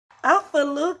Alpha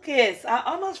Lucas, I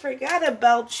almost forgot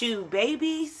about you,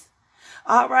 babies.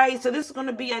 All right, so this is going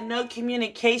to be a no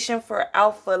communication for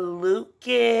Alpha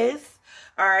Lucas.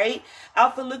 All right,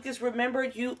 Alpha Lucas, remember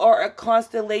you are a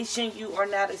constellation, you are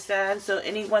not a sign. So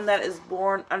anyone that is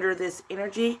born under this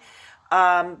energy,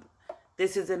 um,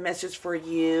 this is a message for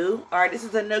you. All right, this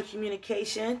is a no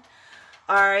communication.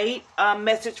 All right,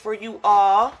 message for you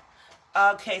all.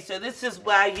 Okay, so this is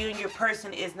why you and your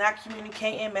person is not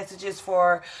communicating. Messages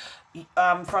for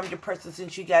from your person,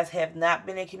 since you guys have not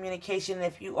been in communication.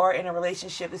 If you are in a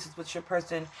relationship, this is what your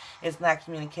person is not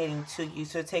communicating to you.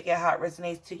 So take it how it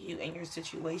resonates to you and your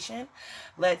situation.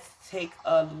 Let's take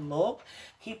a look.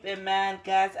 Keep in mind,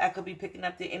 guys, I could be picking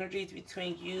up the energies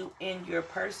between you and your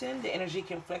person. The energy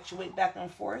can fluctuate back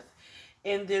and forth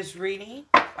in this reading.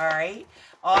 All right,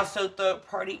 also third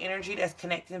party energy that's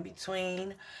connecting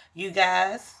between you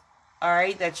guys. All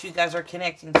right, that you guys are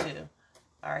connecting to.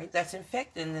 All right, that's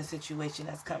infecting the situation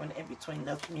that's coming in between,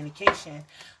 no communication.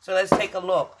 So let's take a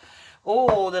look.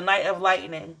 Oh, the Knight of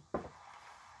Lightning.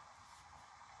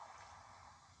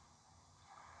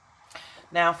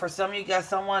 Now, for some of you guys,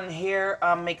 someone here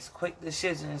makes quick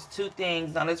decisions. Two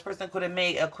things. Now, this person could have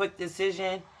made a quick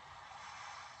decision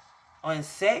on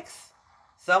sex.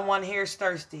 Someone here is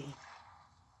thirsty.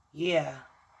 Yeah.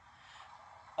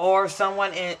 Or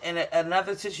someone in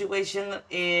another situation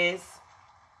is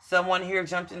someone here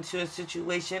jumped into a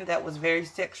situation that was very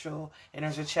sexual. And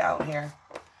there's a child here.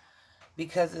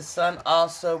 Because the sun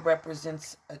also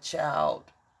represents a child.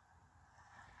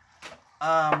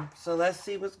 So let's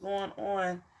see what's going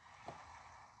on.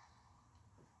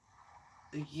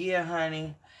 Yeah,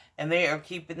 honey. And they are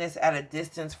keeping this at a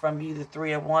distance from you. The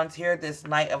Three of Wands here. This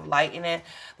Knight of Lightning.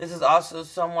 This is also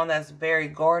someone that's very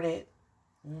guarded.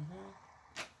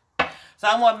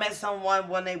 Someone met someone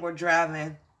when they were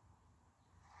driving.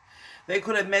 They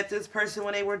could have met this person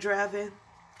when they were driving.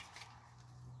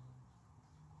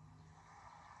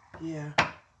 Yeah.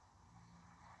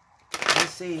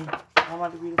 Let's see. I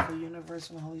want to read it for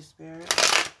universe and Holy Spirit.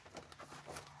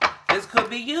 This could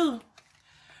be you.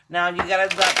 Now, you got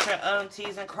to dot your own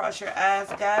T's and cross your I's,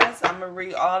 guys. I'm going to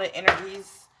read all the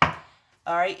energies,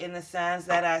 all right, in the signs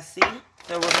that I see.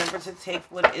 So remember to take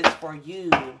what is for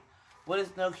you. What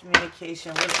is no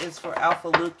communication? What is for Alpha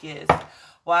Lucas?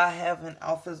 Why haven't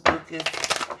Alpha Lucas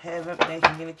haven't been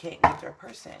communicating with their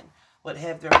person? What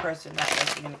have their person not been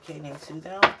communicating to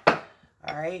them?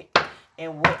 All right.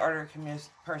 And what are their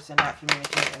person not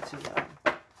communicating to them?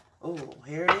 Oh,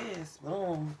 here it is.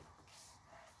 Boom.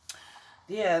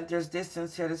 Yeah, there's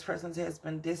distance here. This person has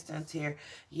been distant here.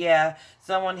 Yeah,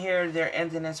 someone here, they're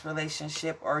ending this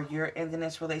relationship, or you're ending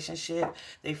this relationship.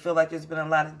 They feel like there's been a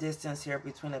lot of distance here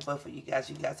between the both of you guys.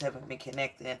 You guys haven't been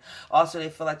connected. Also, they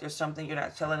feel like there's something you're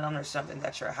not telling them. There's something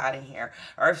that you're hiding here.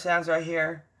 Earth signs are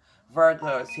here.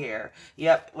 Virgo is here.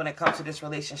 Yep, when it comes to this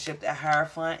relationship, the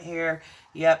Hierophant here.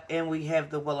 Yep, and we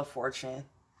have the Wheel of Fortune.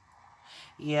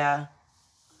 Yeah.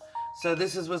 So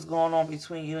this is what's going on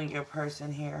between you and your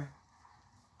person here.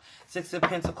 Six of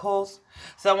Pentacles.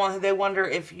 Someone, they wonder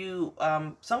if you,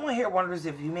 someone here wonders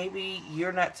if you, maybe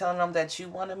you're not telling them that you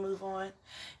want to move on.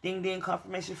 Ding, ding,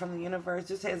 confirmation from the universe.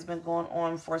 This has been going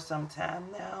on for some time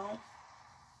now.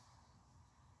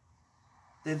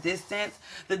 The distance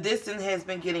has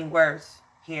been getting worse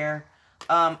here,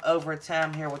 over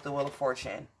time here with the Wheel of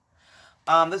Fortune.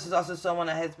 This is also someone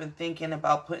that has been thinking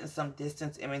about putting some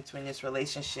distance in between this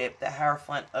relationship, the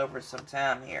Hierophant, over some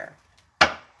time here.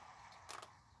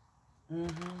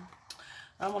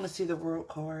 I want to see the World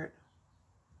card.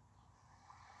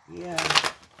 Yeah.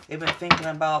 They've been thinking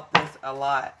about this a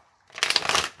lot.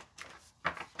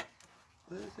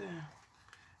 What is that?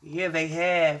 Yeah, they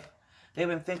have. They've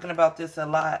been thinking about this a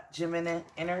lot. Gemini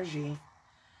energy.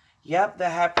 Yep, the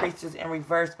High Priestess in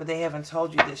reverse, but they haven't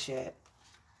told you this yet.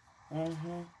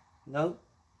 Nope.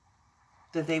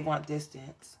 That they want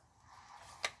distance.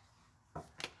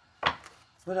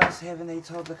 What else haven't they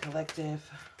told the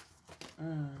collective?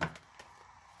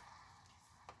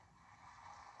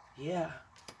 Yeah.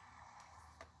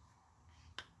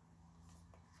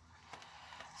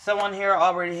 Someone here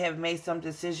already have made some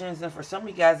decisions, and for some of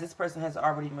you guys, this person has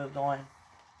already moved on.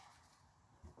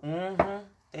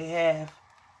 They have.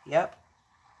 Yep.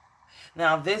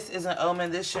 Now, this is an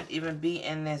omen. This shouldn't even be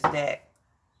in this deck.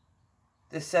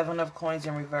 The Seven of Coins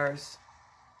in reverse.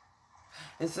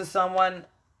 This is someone...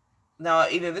 Now,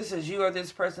 either this is you or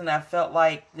this person that felt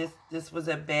like this was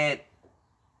a bad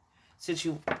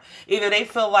situation. Either they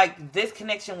feel like this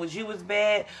connection with you was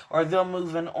bad, or them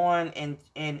moving on and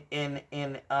ending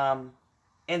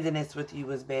this with you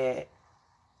was bad.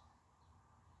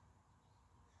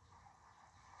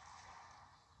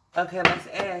 Okay, let's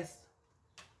ask.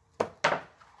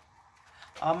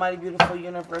 Almighty, beautiful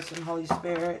universe and Holy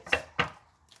Spirits.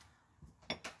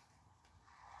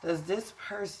 Does this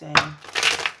person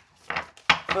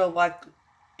feel like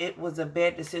it was a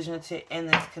bad decision to end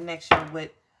this connection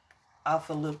with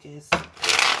Alpha Lucas?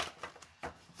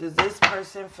 Does this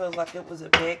person feel like it was a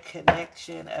bad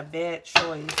connection, a bad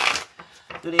choice?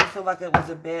 Do they feel like it was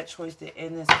a bad choice to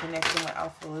end this connection with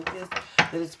Alpha Lucas?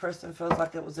 Does this person feels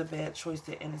like it was a bad choice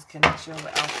to end this connection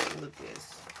with Alpha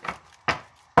Lucas?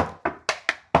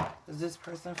 Does this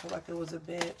person feel like it was a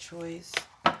bad choice?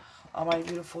 Almighty,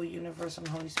 beautiful universe and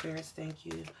Holy Spirits, thank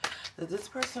you. Does this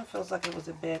person feels like it was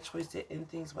a bad choice to end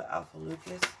things with Alpha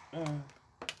Lucas?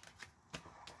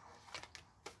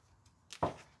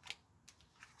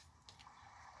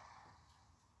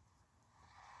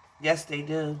 Yes, they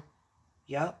do.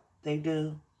 Yep, they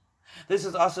do. This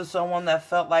is also someone that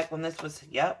felt like when this was,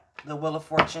 yep, the Wheel of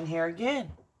Fortune here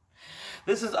again.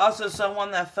 This is also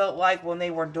someone that felt like when they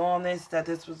were doing this, that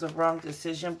this was the wrong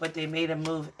decision, but they made a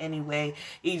move anyway,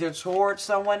 either towards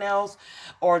someone else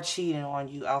or cheating on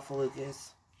you, Alpha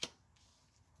Lucas.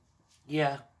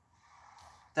 Yeah,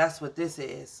 that's what this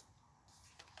is.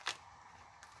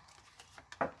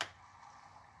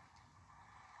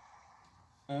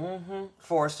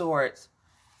 Four of Swords.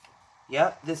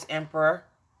 Yep, this Emperor.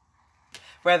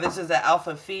 Whether this is an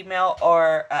alpha female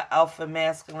or an alpha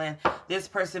masculine, this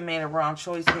person made a wrong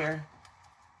choice here.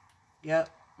 Yep.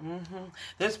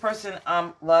 This person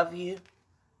love you.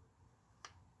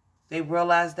 They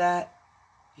realize that.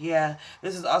 Yeah.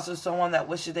 This is also someone that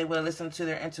wishes they would have listened to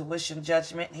their intuition.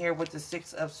 Judgment here with the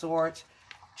Six of Swords.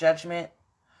 Judgment.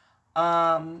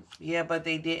 Yeah, but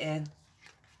they didn't.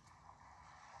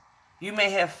 You may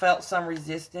have felt some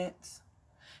resistance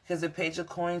because the Page of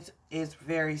Coins is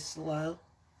very slow.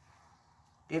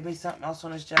 Give me something else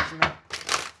on this Judgment.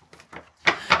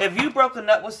 If you broken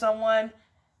up with someone,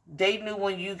 they knew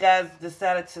when you guys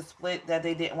decided to split that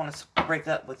they didn't want to break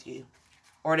up with you.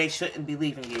 Or they shouldn't be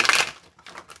leaving you.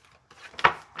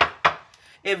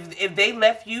 If they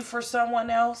left you for someone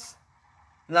else,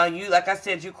 now you, like I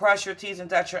said, you cross your T's and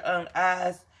dot your own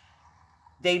I's,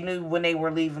 they knew when they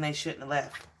were leaving they shouldn't have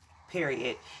left.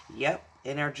 Period. Yep.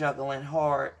 And they're juggling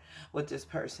hard with this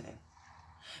person.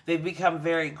 They've become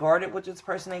very guarded with this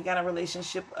person. They got a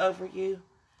relationship over you.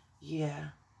 Yeah.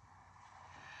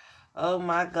 Oh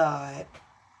my God.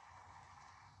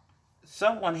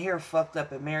 Someone here fucked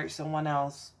up and married someone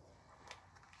else.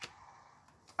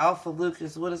 Alpha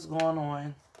Lucas, what is going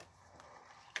on?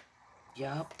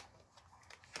 Yup.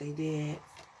 They did.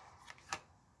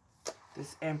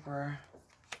 This Emperor.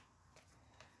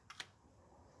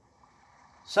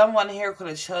 Someone here could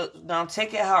have chose. Now,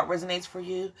 take it how it resonates for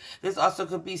you. This also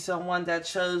could be someone that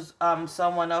chose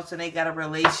someone else and they got a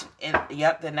relation. And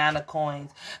yep, the Nine of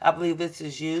Coins. I believe this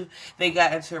is you. They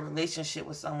got into a relationship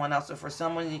with someone else. Or for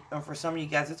some of you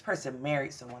guys, this person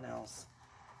married someone else.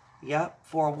 Yep,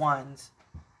 Four of Wands.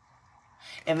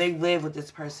 And they live with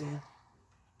this person.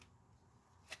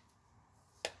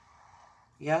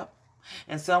 Yep.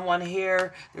 And someone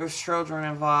here, there's children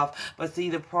involved. But see,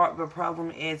 the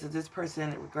problem is that this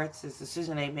person regrets this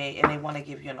decision they made and they want to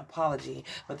give you an apology,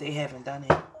 but they haven't done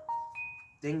it.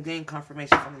 Ding, ding,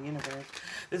 confirmation from the universe.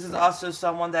 This is also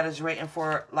someone that is waiting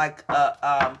for like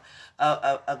a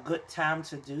good time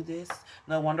to do this.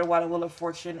 No wonder why the Wheel of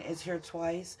Fortune is here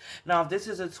twice. Now, if this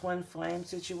is a twin flame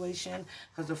situation,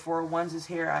 because the Four of Wands is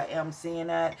here, I am seeing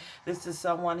that. This is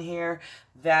someone here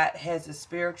that has a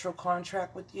spiritual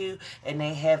contract with you, and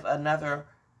they have another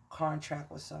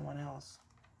contract with someone else.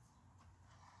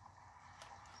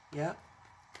 Yep.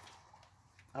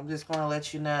 I'm just going to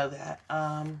let you know that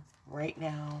right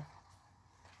now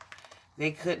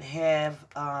they couldn't have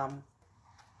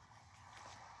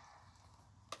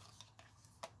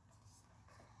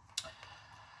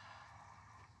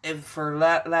and for a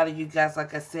lot of you guys,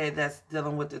 like I said, that's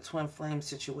dealing with the twin flame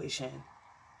situation.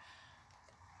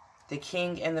 The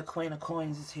King and the Queen of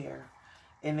Coins is here.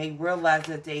 And they realize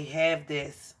that they have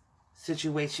this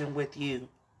situation with you.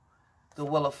 The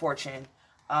Wheel of Fortune.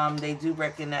 They do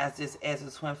recognize this as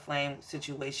a twin flame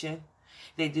situation.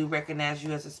 They do recognize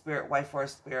you as a spirit wife or a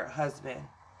spirit husband.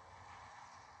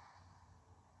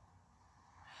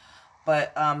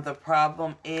 But the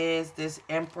problem is this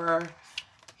Emperor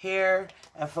here,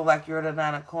 I feel like you're the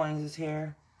Nine of Coins is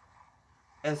here.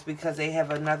 It's because they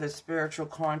have another spiritual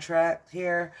contract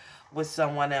here with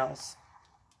someone else.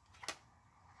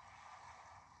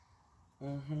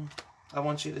 I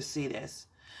want you to see this.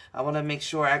 I want to make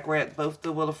sure I grab both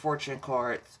the Wheel of Fortune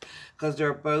cards because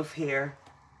they're both here.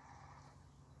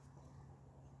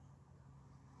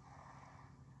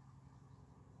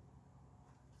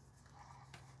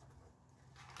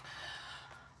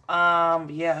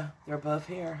 Yeah, they're both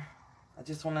here. I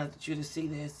just wanted you to see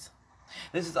this.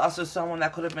 This is also someone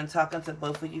that could have been talking to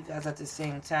both of you guys at the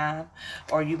same time.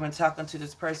 Or you've been talking to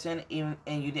this person even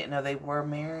and you didn't know they were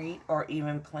married or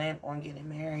even planned on getting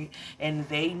married. And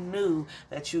they knew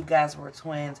that you guys were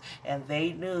twins. And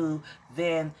they knew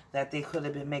then that they could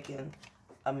have been making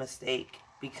a mistake.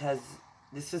 Because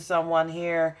this is someone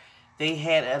here, they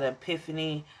had an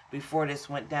epiphany before this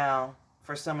went down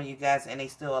for some of you guys. And they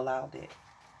still allowed it.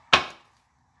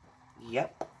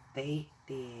 Yep, they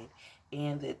did.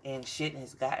 And shit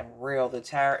has gotten real. The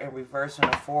Tower in reverse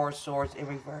and the Four of Swords in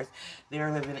reverse.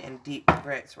 They're living in deep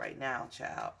regrets right now,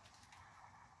 child.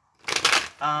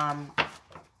 I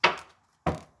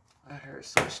heard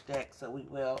switch deck, so we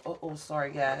will. Oh,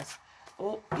 sorry, guys.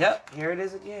 Oh, yep, here it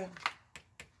is again.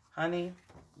 Honey,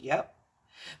 yep.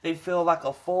 They feel like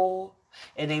a fool,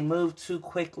 and they move too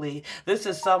quickly. This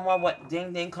is someone with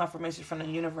ding-ding confirmation from the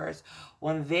universe.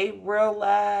 When they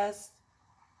realized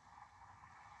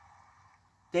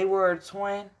they were a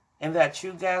twin and that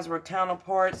you guys were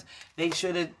counterparts, they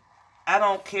should have, I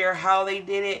don't care how they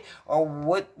did it or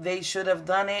what they should have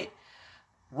done it,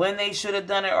 when they should have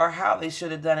done it or how they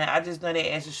should have done it. I just know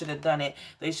they actually should have done it.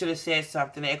 They should have said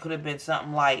something. It could have been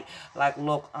something like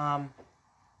look,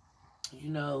 you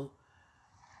know,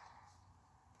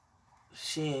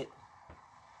 shit,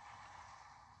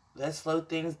 let's slow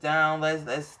things down.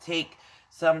 Let's take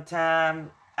some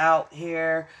time out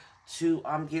here to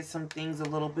get some things a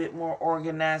little bit more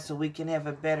organized so we can have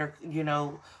a better, you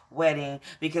know, wedding.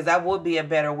 Because that would be a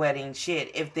better wedding,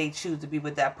 shit, if they choose to be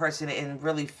with that person and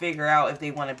really figure out if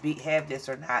they want to have this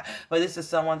or not. But this is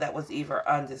someone that was either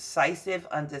undecisive,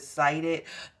 undecided,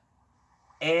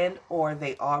 and or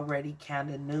they already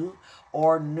kind of knew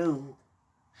or knew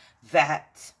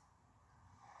that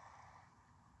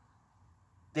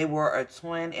they were a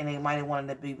twin and they might have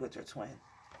wanted to be with their twin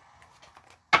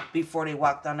before they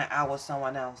walked down the aisle with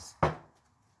someone else.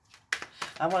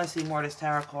 I want to see more of this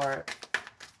tarot card.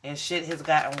 And shit has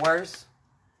gotten worse.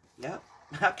 Yep.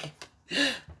 Okay.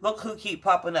 Look who keep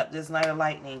popping up. This Knight of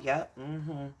Lightning. Yep.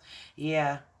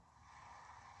 Yeah.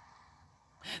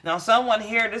 Now someone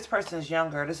here, this person's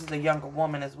younger. This is a younger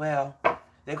woman as well.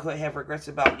 They could have regrets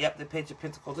about, yep, the Page of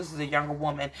Pentacles. This is a younger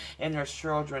woman and there's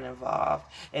children involved.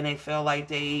 And they feel like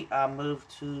they moved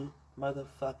too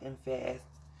motherfucking fast.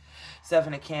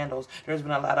 Seven of Candles. There's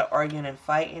been a lot of arguing and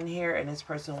fighting here, and this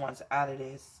person wants out of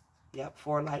this. Yep,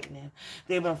 Four Lightning.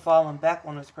 They've been falling back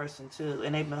on this person too,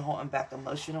 and they've been holding back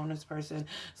emotion on this person.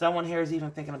 Someone here is even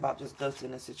thinking about just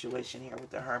ghosting the situation here with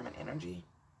the Hermit energy.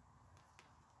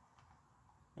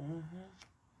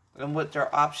 And what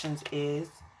their options is,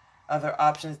 other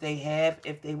options they have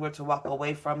if they were to walk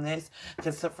away from this.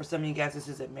 Because for some of you guys, this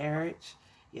is a marriage.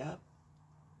 Yep.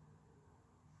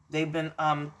 They've been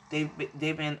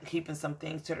keeping some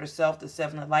things to themselves. The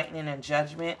Seven of Lightning and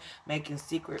Judgment, making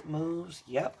secret moves.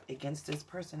 Yep, against this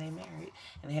person they married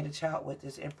and they had a child with,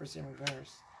 this Empress in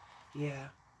reverse. Yeah.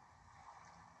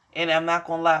 And I'm not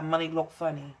gonna lie, money look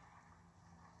funny.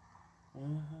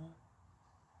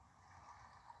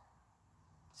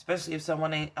 Especially if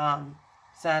someone ain't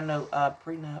signed no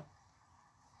prenup.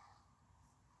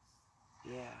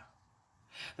 Yeah.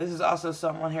 This is also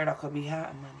someone here that could be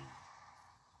hiding money.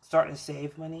 Starting to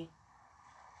save money.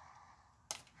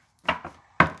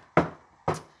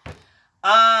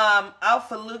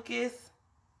 Alpha Lucas.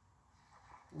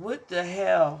 What the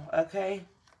hell? Okay.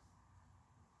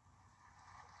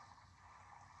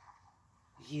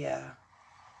 Yeah.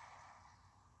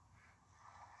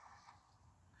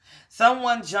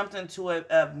 Someone jumped into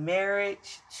a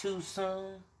marriage too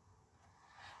soon.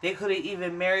 They could have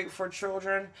even married for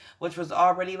children, which was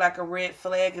already like a red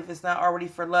flag if it's not already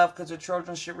for love, because the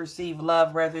children should receive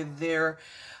love rather they're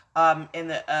in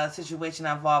the situation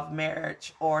that involved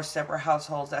marriage or separate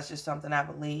households. That's just something I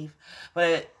believe.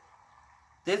 But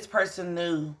this person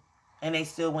knew, and they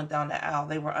still went down the aisle.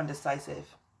 They were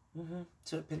undecisive.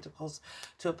 Two of Pentacles,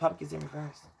 two of Pumpkins in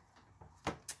reverse.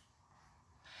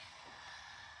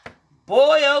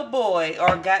 Boy, oh boy,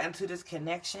 or got into this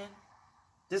connection.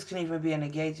 This can even be an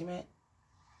engagement.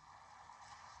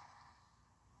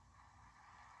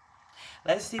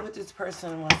 Let's see what this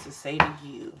person wants to say to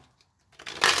you.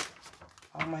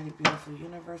 Almighty, beautiful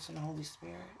universe and Holy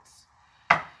Spirits.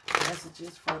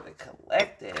 Messages for the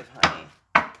collective, honey.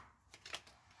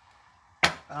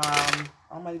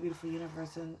 Almighty, beautiful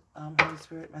universe and Holy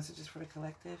Spirit. Messages for the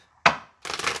collective.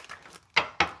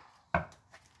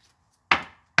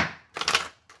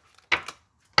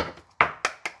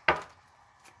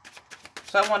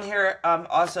 Someone here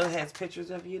also has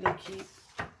pictures of you to keep.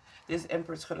 This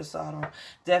Empress could have saw them.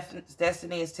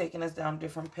 Destiny is taking us down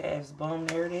different paths. Boom,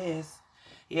 there it is.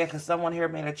 Yeah, because someone here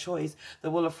made a choice. The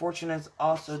Wheel of Fortune is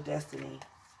also destiny.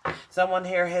 Someone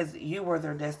here you were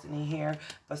their destiny here,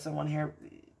 but someone here,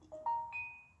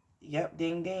 yep,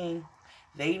 ding, ding.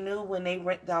 They knew when they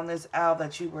went down this aisle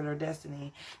that you were their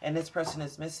destiny, and this person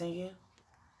is missing you.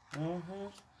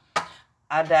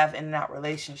 I dive in and out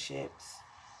relationships.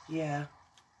 Yeah.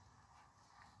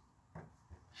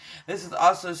 This is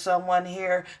also someone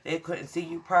here, they couldn't see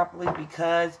you properly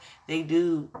because they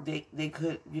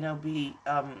could, you know, be,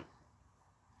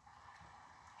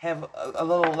 have a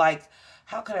little, like,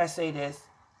 how could I say this?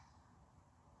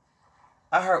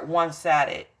 I heard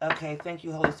one-sided. Okay, thank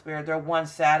you, Holy Spirit. They're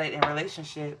one-sided in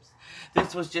relationships.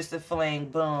 This was just a fling.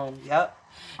 Boom. Yep.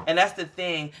 And that's the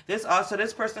thing. This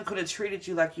person could have treated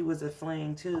you like you was a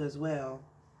fling too as well.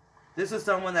 This is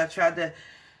someone that tried to,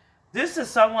 this is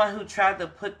someone who tried to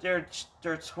put their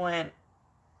twin,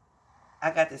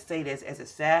 I got to say this, as a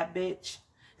sad bitch.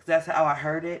 Because that's how I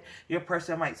heard it. Your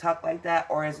person might talk like that,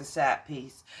 or as a sad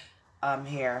piece.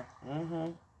 Here.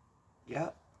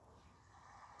 Yep.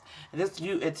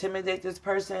 You intimidate this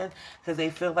person because they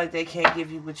feel like they can't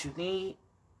give you what you need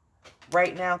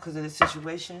right now because of the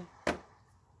situation.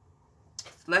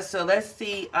 Let's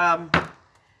see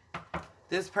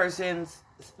this person's,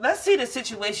 let's see the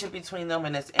situation between them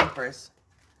and this Empress.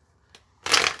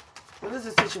 What is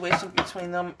the situation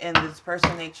between them and this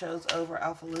person they chose over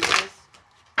Alpha Lucas?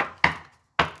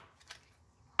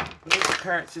 What is the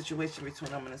current situation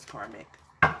between them and this karmic?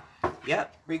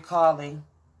 Yep, recalling.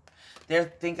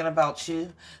 They're thinking about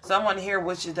you. Someone here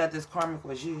wishes that this karmic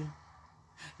was you.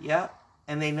 Yep.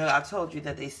 And they know, I told you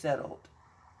that they settled.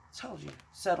 Told you.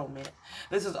 Settlement.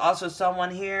 This is also someone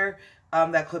here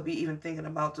that could be even thinking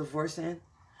about divorcing.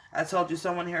 I told you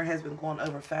someone here has been going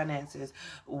over finances.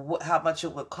 How much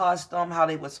it would cost them. How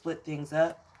they would split things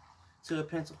up. Two of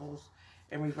Pentacles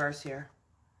in reverse here.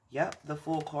 Yep. The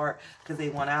Fool card because they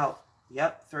went out.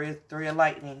 Yep. Three of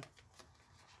Lightning.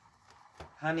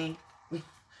 Honey.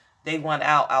 They won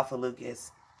out, Alpha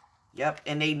Lucas. Yep,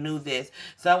 and they knew this.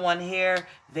 Someone here,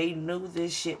 they knew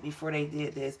this shit before they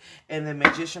did this. And the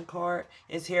Magician card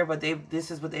is here, but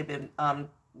this is what they've been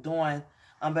doing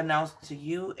unbeknownst to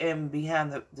you and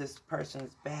behind this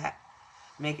person's back,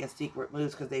 making secret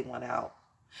moves because they went out.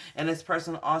 And this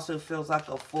person also feels like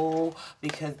a fool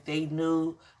because they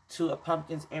knew Two of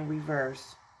Pumpkins in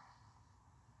reverse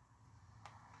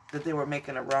that they were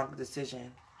making a wrong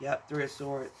decision. Yep, Three of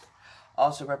Swords.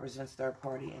 Also represents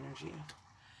third-party energy.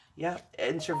 Yep.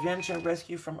 Intervention,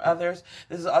 rescue from others.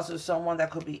 This is also someone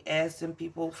that could be asking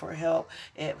people for help,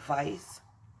 advice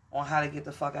on how to get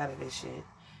the fuck out of this shit.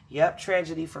 Yep.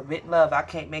 Tragedy, forbidden love. I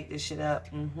can't make this shit up.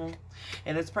 And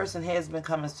this person has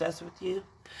become obsessed with you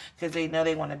because they know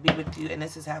they want to be with you. And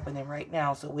this is happening right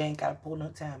now. So we ain't got to pull no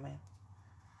time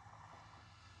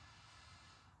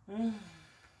in.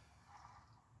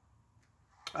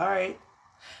 All right.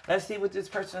 Let's see what this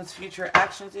person's future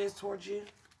actions is towards you.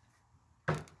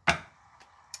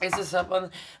 Is this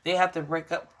someone they have to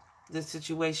break up the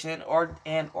situation or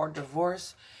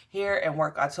divorce here and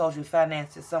work? I told you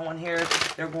finances. Someone here,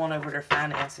 they're going over their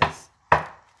finances.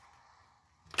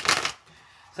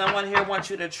 Someone here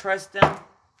wants you to trust them.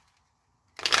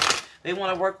 They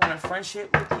want to work on a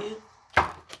friendship with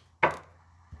you.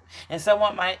 And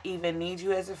someone might even need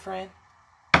you as a friend.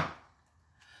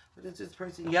 What is this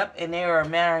person? Yep, and they are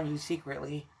marrying you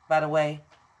secretly, by the way.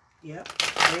 Yep,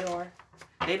 they are.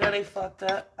 They know they fucked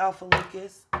up, Alpha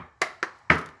Lucas.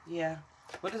 Yeah.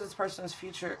 What is this person's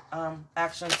future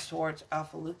actions towards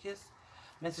Alpha Lucas?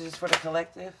 Messages for the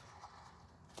collective.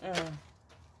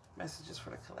 Messages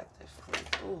for the collective, please.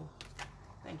 Ooh.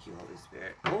 Thank you, Holy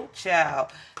Spirit. Ooh,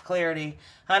 child. Clarity.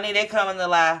 Honey, they coming to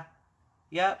lie.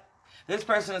 Yep. This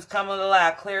person is coming to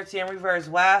lie. Clarity in reverse.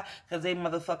 Why? Because they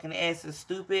motherfucking ass is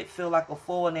stupid, feel like a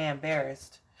fool, and they're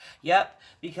embarrassed. Yep.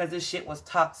 Because this shit was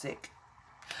toxic.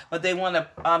 But they want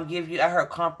to give you, I heard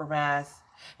compromise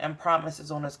and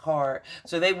promises on this card.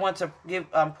 So they want to give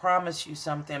promise you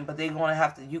something, but you're gonna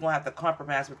have to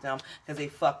compromise with them because they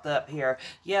fucked up here.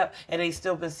 Yep. And they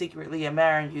still been secretly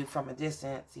admiring you from a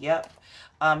distance. Yep.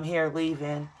 Here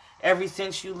leaving. Ever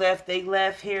since you left, they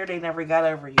left here. They never got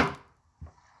over you.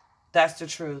 That's the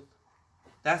truth.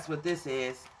 That's what this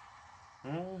is.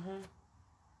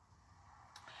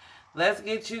 Let's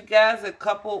get you guys a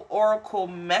couple oracle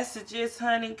messages,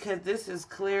 honey, because this is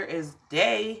clear as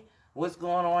day what's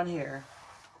going on here.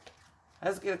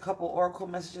 Let's get a couple oracle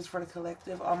messages for the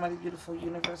collective. Almighty, beautiful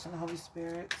universe, and the Holy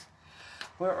Spirit.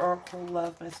 What oracle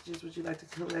love messages would you like the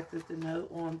collective to know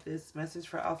on this message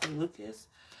for Alpha Lucas?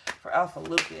 For Alpha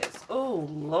Lucas. Oh,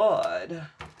 Lord.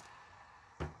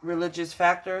 religious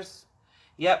factors.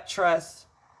 Yep, trust.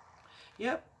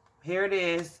 Yep, here it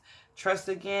is. Trust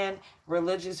again,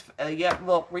 religious, yep,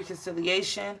 look,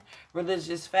 reconciliation,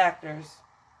 religious factors,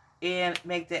 and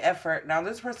make the effort. Now,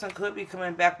 this person could be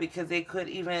coming back because they could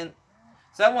even,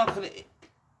 someone could,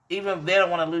 even if they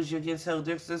don't want to lose you again, so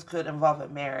this could involve a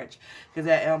marriage, because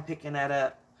I am picking that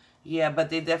up. Yeah, but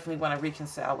they definitely want to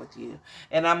reconcile with you.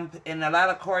 And a lot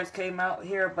of cards came out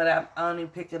here, but I'm only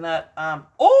picking up,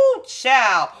 oh,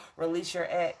 child, release your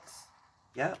ex.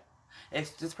 Yep.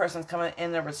 This person's coming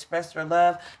in to express their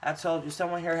love. I told you,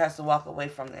 someone here has to walk away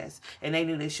from this. And they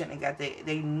knew they shouldn't have got,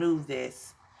 they knew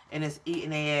this. And it's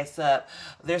eating their ass up.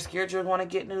 They're scared you're going to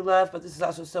get new love, but this is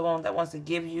also someone that wants to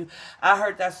give you. I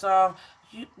heard that song,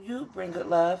 you bring good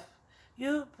love.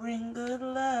 You bring good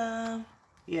love.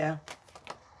 Yeah.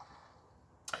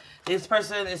 This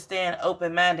person is staying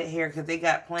open-minded here because they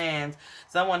got plans.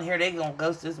 Someone here, they going to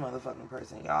ghost this motherfucking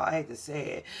person, y'all. I hate to say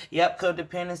it. Yep,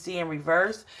 codependency in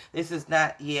reverse. This is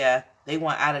not, yeah, they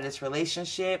want out of this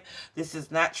relationship. This is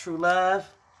not true love.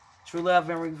 True love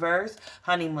in reverse.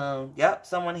 Honeymoon. Yep,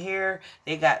 someone here,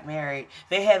 they got married.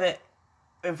 They haven't,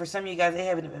 and for some of you guys, they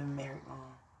haven't been married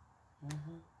long.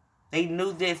 They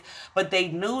knew this, but they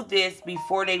knew this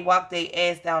before they walked their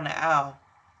ass down the aisle.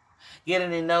 Getting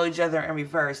to know each other in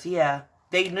reverse. Yeah,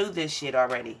 they knew this shit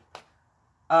already.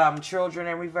 Children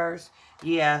in reverse.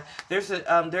 Yeah,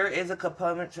 there is a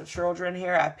component to children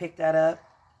here. I picked that up.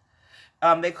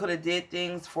 They could have did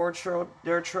things for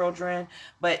their children,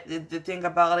 but the thing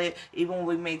about it, even when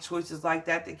we make choices like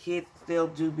that, the kids still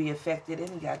do be affected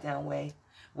any goddamn way.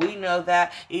 We know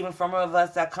that, even from of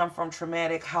us that come from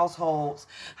traumatic households.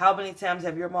 How many times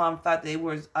have your mom thought they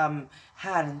were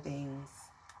hiding things?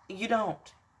 You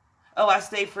don't. Oh, I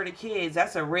stay for the kids.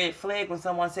 That's a red flag when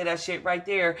someone say that shit right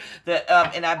there.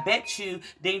 And I bet you,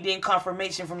 ding ding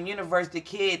confirmation from the universe, the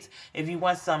kids, if you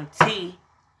want some tea,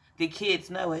 the kids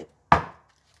know it.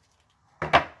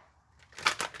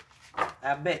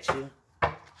 I bet you.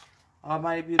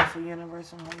 Almighty, beautiful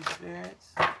universe and Holy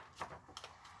Spirits.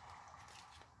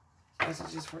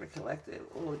 Messages for the collective.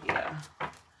 Oh, yeah.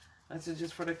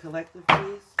 Messages for the collective,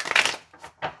 please.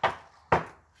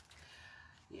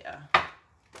 Yeah.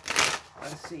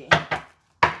 Let's see.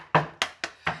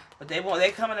 But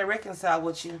they coming to reconcile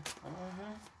with you.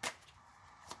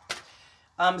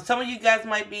 Some of you guys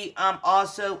might be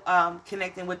also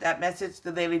connecting with that message,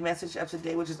 the daily message of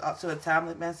today, which is also a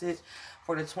timely message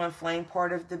for the twin flame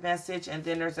part of the message. And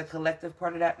then there's a collective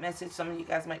part of that message. Some of you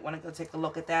guys might want to go take a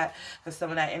look at that because some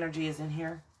of that energy is in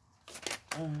here.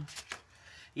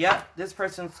 Yep, this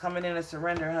person's coming in to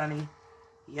surrender, honey.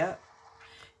 Yep.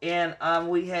 And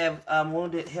we have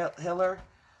wounded healer.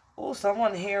 Oh,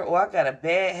 someone here. Oh, I got a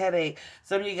bad headache.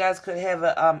 Some of you guys could have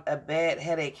a bad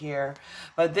headache here.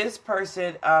 But this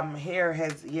person here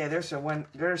has, yeah,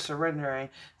 they're surrendering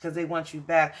because they want you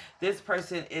back. This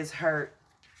person is hurt.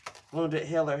 Wounded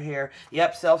healer here.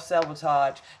 Yep,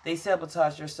 self-sabotage. They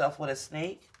sabotage yourself with a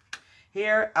snake.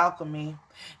 Here, alchemy.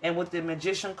 And with the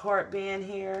magician card being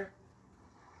here,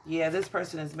 yeah, this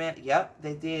person is meant. Yep,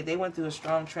 they did. They went through a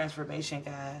strong transformation,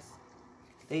 guys.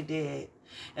 They did.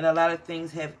 And a lot of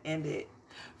things have ended.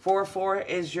 44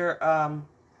 is your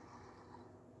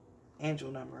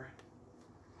angel number.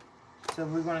 So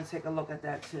we're going to take a look at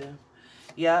that too.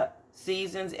 Yep,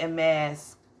 seasons and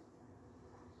masks.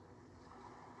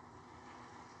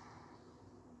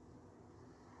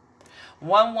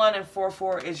 11 and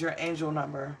 44 is your angel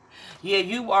number. Yeah,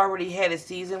 you already had a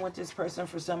season with this person.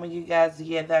 For some of you guys,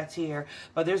 yeah, that's here.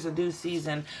 But there's a new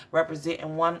season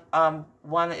representing one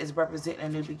is representing a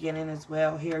new beginning as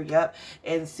well here. Yep.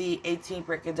 And see, 18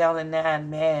 breaking down the 9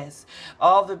 masks.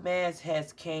 All the masks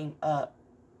has came up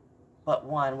but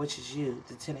one, which is you,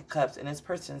 the 10 of Cups. And this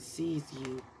person sees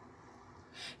you.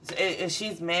 If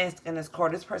she's masked in this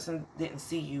card, this person didn't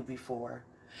see you before.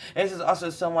 This is also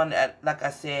someone that, like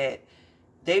I said,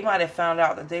 they might have found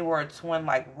out that they were a twin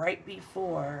like right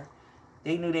before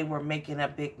they knew they were making a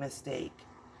big mistake.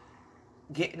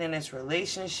 Getting in this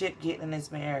relationship, getting in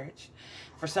this marriage.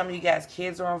 For some of you guys,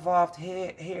 kids are involved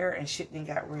here and shit then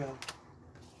got real.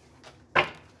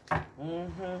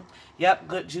 Yep,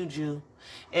 good juju.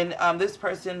 And this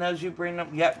person knows you bring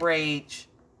them, yep, rage.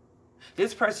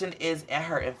 This person is at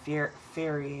her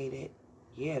infuriated.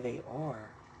 Yeah, they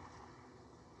are.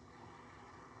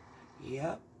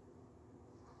 Yep.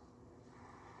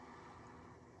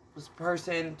 This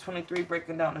person, 23,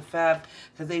 breaking down to 5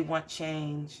 because they want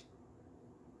change.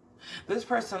 This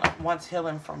person wants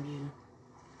healing from you.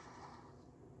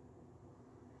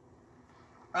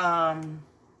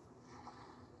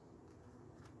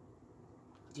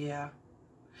 Yeah.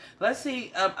 Let's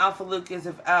see, Alpha Lucas,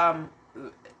 if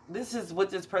This is what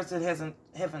this person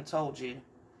haven't told you.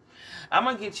 I'm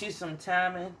going to get you some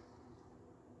timing.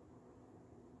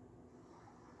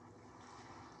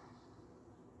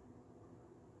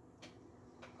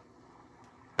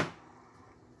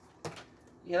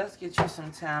 Yeah, let's get you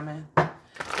some timing.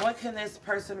 When can this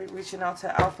person be reaching out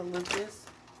to Alpha Lucas?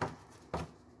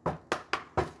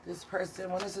 This person,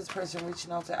 when is this person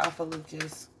reaching out to Alpha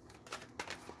Lucas?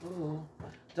 Ooh,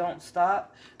 don't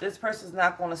stop. This person's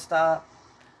not going to stop.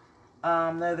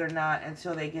 No, they're not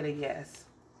until they get a yes.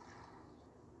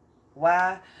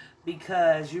 Why?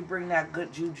 Because you bring that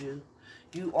good juju.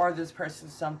 You are this person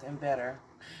something better.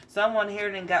 Someone here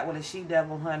done got with a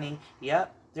she-devil, honey.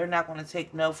 Yep. They're not going to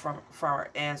take no from our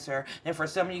answer. And for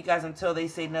some of you guys, until they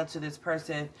say no to this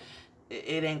person,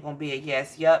 it ain't going to be a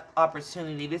yes. Yep.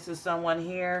 Opportunity. This is someone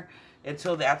here.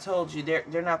 Until I told you,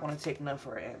 they're not going to take no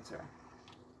for an answer.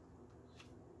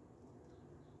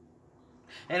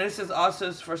 And this is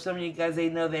also for some of you guys, they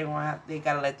know they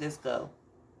got to let this go.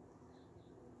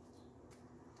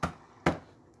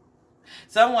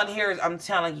 Someone here, I'm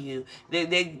telling you,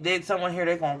 someone here,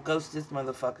 they're going to ghost this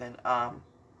motherfucking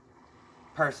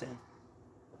person.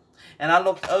 And I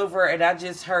looked over and I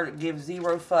just heard give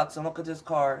 0 fucks. And look at this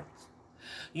card.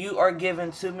 You are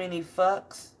giving too many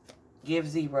fucks. Give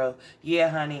 0. Yeah,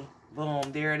 honey. Boom.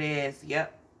 There it is.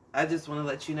 Yep. I just want to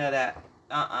let you know that.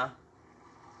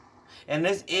 And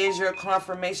this is your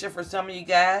confirmation for some of you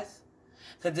guys.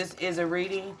 Because this is a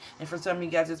reading. And for some of you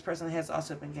guys, this person has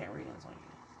also been getting readings on you.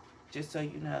 Just so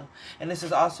you know. And this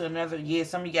is also another, yeah,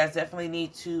 some of you guys definitely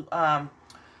need to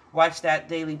watch that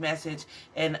daily message.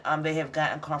 And they have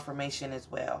gotten confirmation as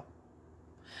well.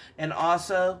 And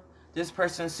also, this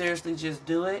person seriously just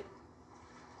do it.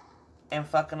 And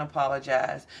fucking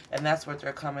apologize. And that's what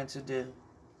they're coming to do.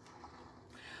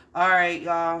 Alright,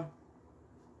 y'all.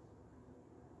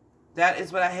 That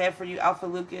is what I have for you, Alpha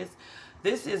Lucas.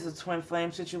 This is a twin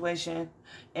flame situation.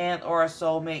 And or a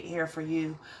soulmate here for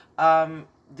you.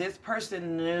 This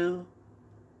person knew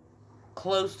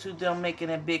close to them making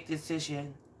a big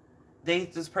decision.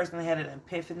 This person had an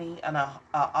epiphany and a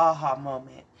aha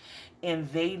moment. And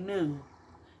they knew.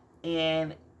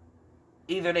 And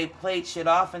either they played shit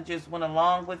off and just went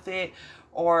along with it.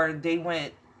 Or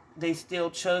they still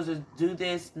chose to do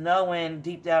this knowing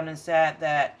deep down inside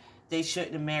that they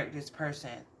shouldn't have married this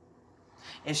person.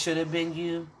 It should have been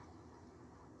you.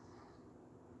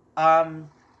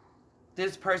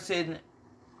 This person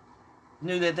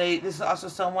knew that this is also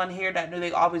someone here that knew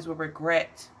they always would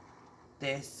regret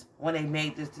this when they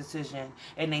made this decision.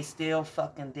 And they still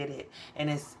fucking did it. And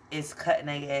it's cutting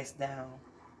their ass down.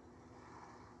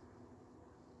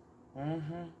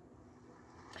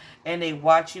 And they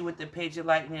watch you with the page of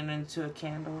lightning and 2 of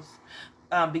candles.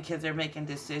 Because they're making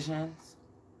decisions.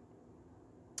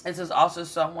 This is also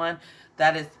someone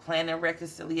that is planning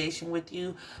reconciliation with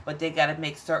you, but they got to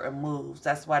make certain moves.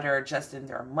 That's why they're adjusting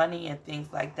their money and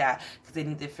things like that, because they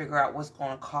need to figure out what's going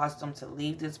to cost them to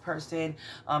leave this person,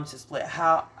 to split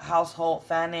household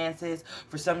finances.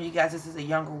 For some of you guys, this is a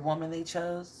younger woman they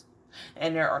chose,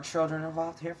 and there are children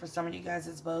involved here. For some of you guys,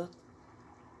 it's both.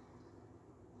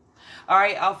 All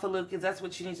right, Alpha Lucas, that's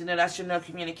what you need to know. That's your no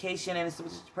communication, and it's what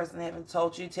the person haven't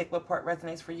told you. Take what part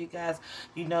resonates for you guys.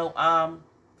 You know,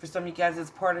 for some of you guys,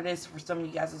 it's part of this. For some of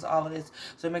you guys, it's all of this.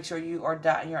 So make sure you are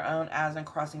dotting your own I's and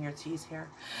crossing your T's here.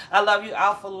 I love you,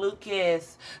 Alpha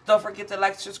Lucas. Don't forget to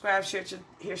like, subscribe, share to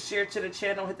the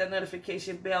channel. Hit that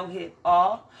notification bell. Hit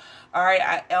all. All right,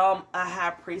 I am a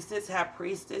high priestess. High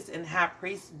priestess and high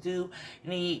priest do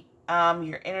need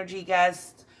your energy,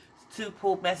 guys, to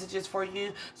pull messages for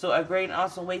you. So a great and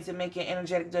awesome way to make an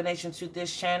energetic donation to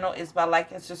this channel is by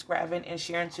liking, subscribing, and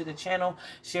sharing to the channel,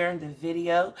 sharing the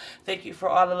video. Thank you for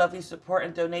all the lovely support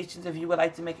and donations. If you would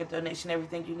like to make a donation,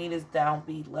 everything you need is down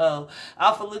below.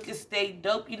 Alpha Lucas, stay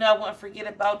dope. You know I won't forget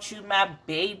about you, my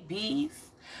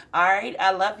babies. All right,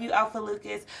 I love you, Alpha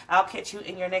Lucas. I'll catch you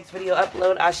in your next video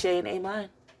upload. Ashe and amen.